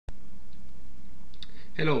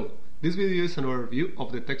Hello, this video is an overview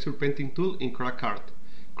of the texture painting tool in CrackArt.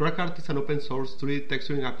 CrackArt is an open source 3D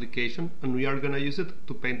texturing application and we are going to use it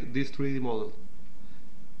to paint this 3D model.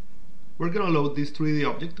 We're going to load this 3D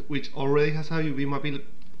object which already has a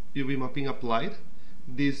UV mapping applied.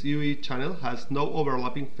 This UV channel has no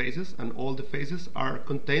overlapping faces and all the faces are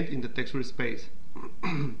contained in the texture space.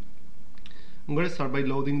 I'm going to start by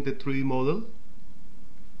loading the 3D model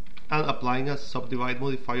and applying a subdivide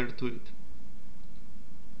modifier to it.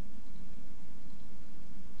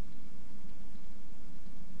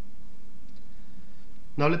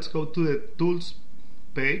 Now let's go to the tools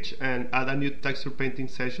page and add a new texture painting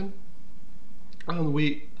session, and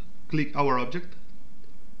we click our object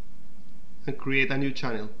and create a new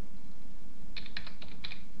channel.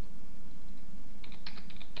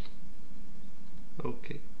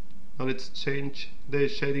 Okay, now let's change the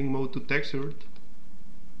shading mode to textured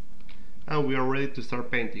and we are ready to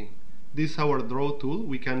start painting. This is our draw tool.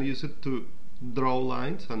 We can use it to draw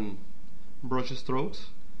lines and brush strokes.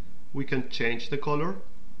 We can change the color,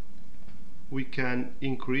 we can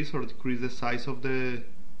increase or decrease the size of the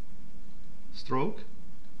stroke,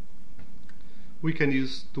 we can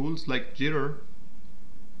use tools like jitter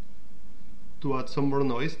to add some more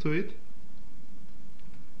noise to it,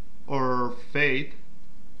 or fade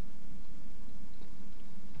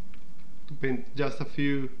to paint just a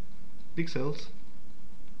few pixels.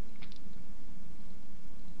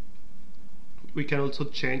 We can also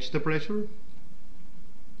change the pressure.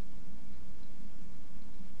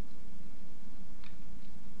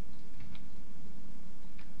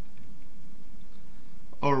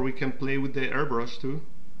 Or we can play with the airbrush too.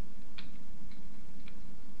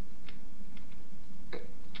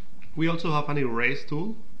 We also have an erase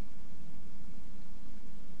tool.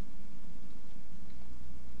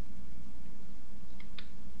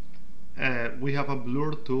 We have a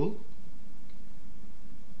blur tool.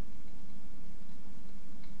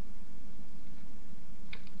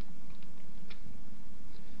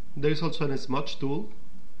 There is also a smudge tool.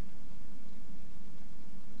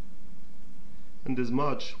 And the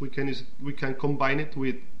smudge, we can combine it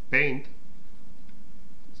with paint,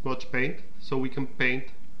 smudge paint, so we can paint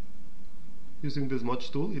using the smudge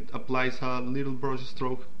tool. It applies a little brush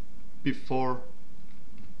stroke before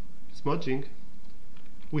smudging.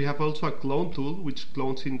 We have also a clone tool which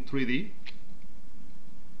clones in 3D.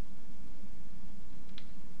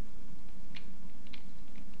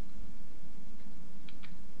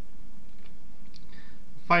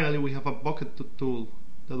 Finally, we have a bucket tool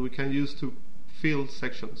that we can use to fill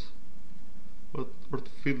sections or to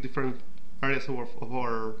fill different areas of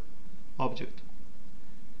our object.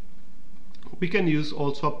 We can use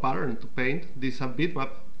also a pattern to paint. This is a bitmap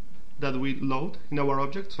that we load in our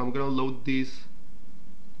object, so I'm going to load this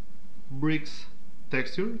bricks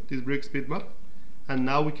texture, this bricks bitmap, and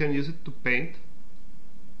now we can use it to paint.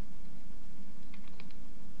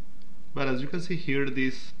 But as you can see here,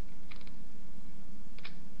 this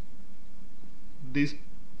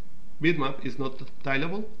bitmap is not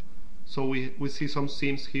tileable, so we see some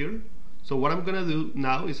seams here. So what I'm gonna do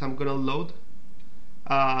now is I'm gonna load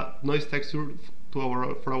a noise texture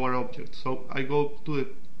for our object. So I go to the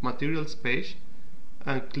materials page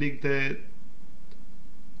and click the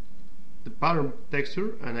pattern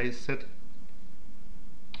texture, and I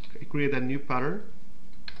create a new pattern.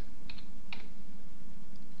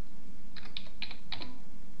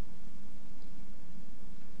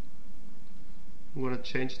 I'm going to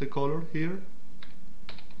change the color here.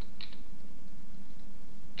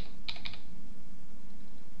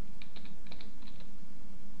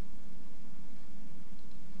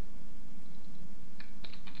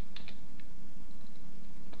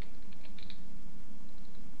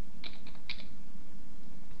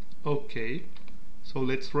 Okay, so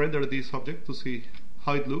let's render this object to see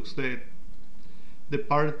how it looks. The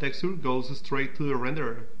pattern texture goes straight to the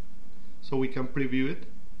renderer, so we can preview it.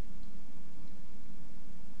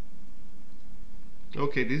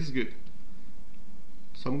 Okay, this is good.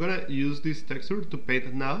 So I'm gonna use this texture to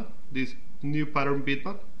paint now this new pattern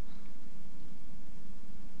bitmap.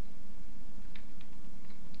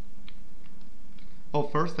 Oh,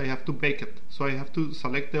 first I have to bake it. So I have to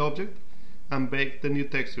select the object and bake the new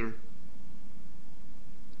texture.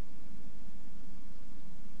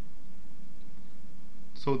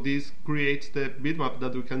 So this creates the bitmap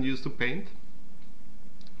that we can use to paint.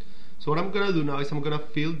 So what I'm gonna do now is I'm gonna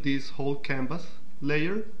fill this whole canvas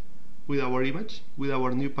layer with our image, with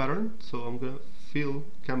our new pattern. So I'm gonna fill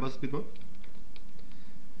canvas bitmap,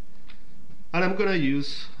 and I'm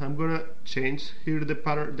gonna change here the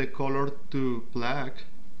pattern, the color to black,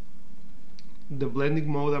 The blending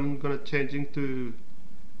mode I'm gonna changing to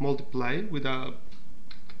multiply with a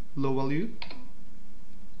low value.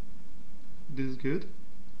 This is good.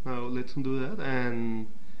 Now let's undo that and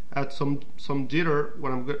add some jitter.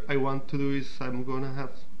 What I want to do is I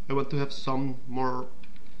want to have some more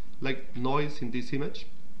like noise in this image.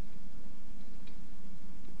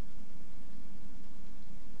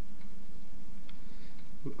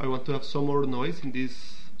 I want to have some more noise in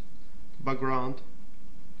this background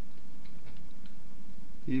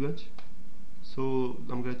image, so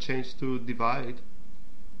I'm going to change to divide.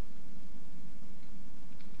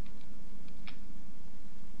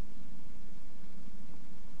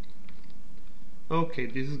 Okay,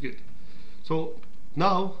 this is good. So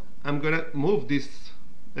now I'm gonna move this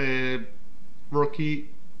rocky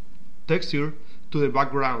texture to the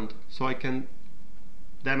background so I can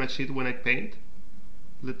damage it when I paint.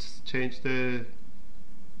 Let's change the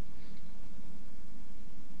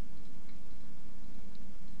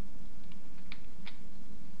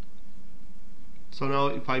so now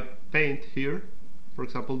if I paint here, for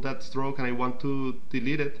example, that stroke, and I want to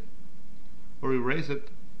delete it or erase it,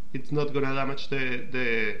 it's not gonna damage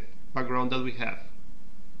the background that we have.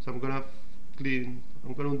 So I'm gonna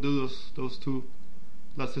undo those two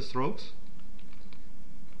last strokes.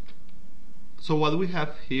 So what we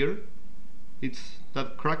have here, it's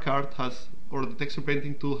that CrackArt has, or the texture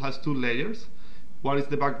painting tool has two layers. One is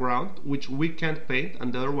the background, which we can't paint,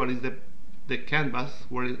 and the other one is the canvas,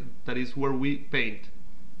 that is where we paint.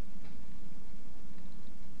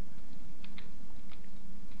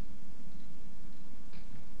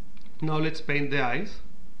 Now let's paint the eyes.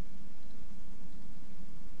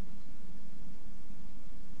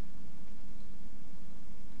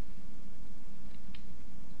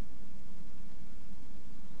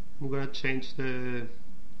 I'm going to change the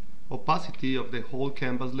opacity of the whole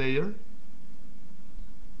canvas layer.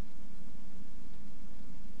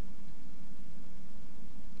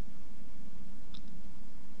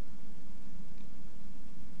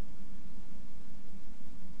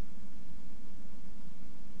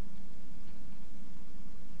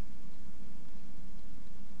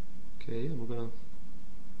 Okay,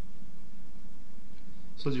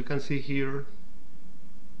 so as you can see here,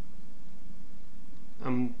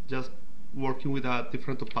 I'm just working with a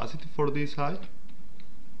different opacity for this eye,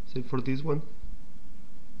 say for this one.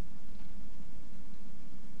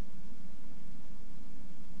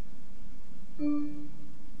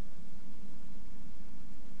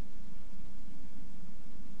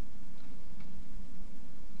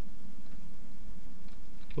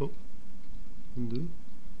 Oh, undo.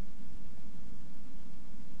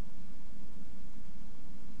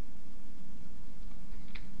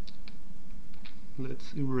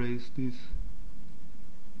 Let's erase this.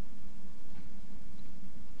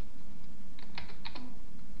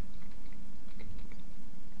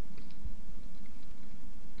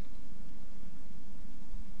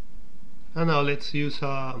 And now let's use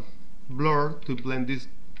a blur to blend these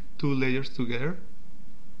two layers together.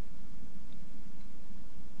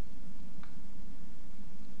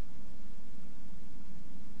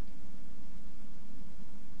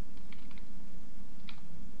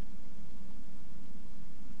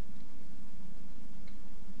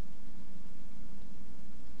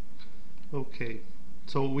 Okay,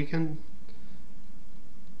 so we can,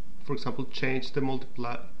 for example, change the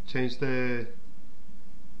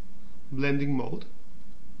blending mode.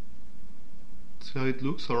 See how it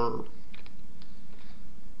looks, or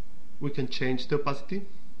we can change the opacity.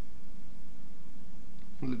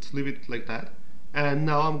 Let's leave it like that. And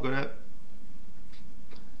now I'm gonna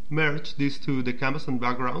merge these to the canvas and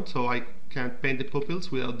background, so I can paint the pupils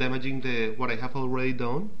without damaging what I have already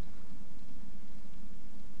done.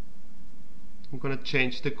 I'm gonna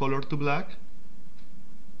change the color to black.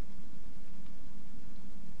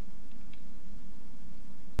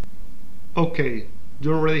 Okay,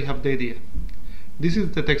 you already have the idea. This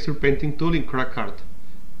is the texture painting tool in CrackArt.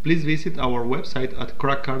 Please visit our website at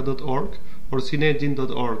crackart.org or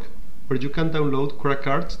cineengine.org, where you can download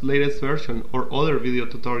CrackArt's latest version or other video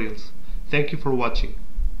tutorials. Thank you for watching.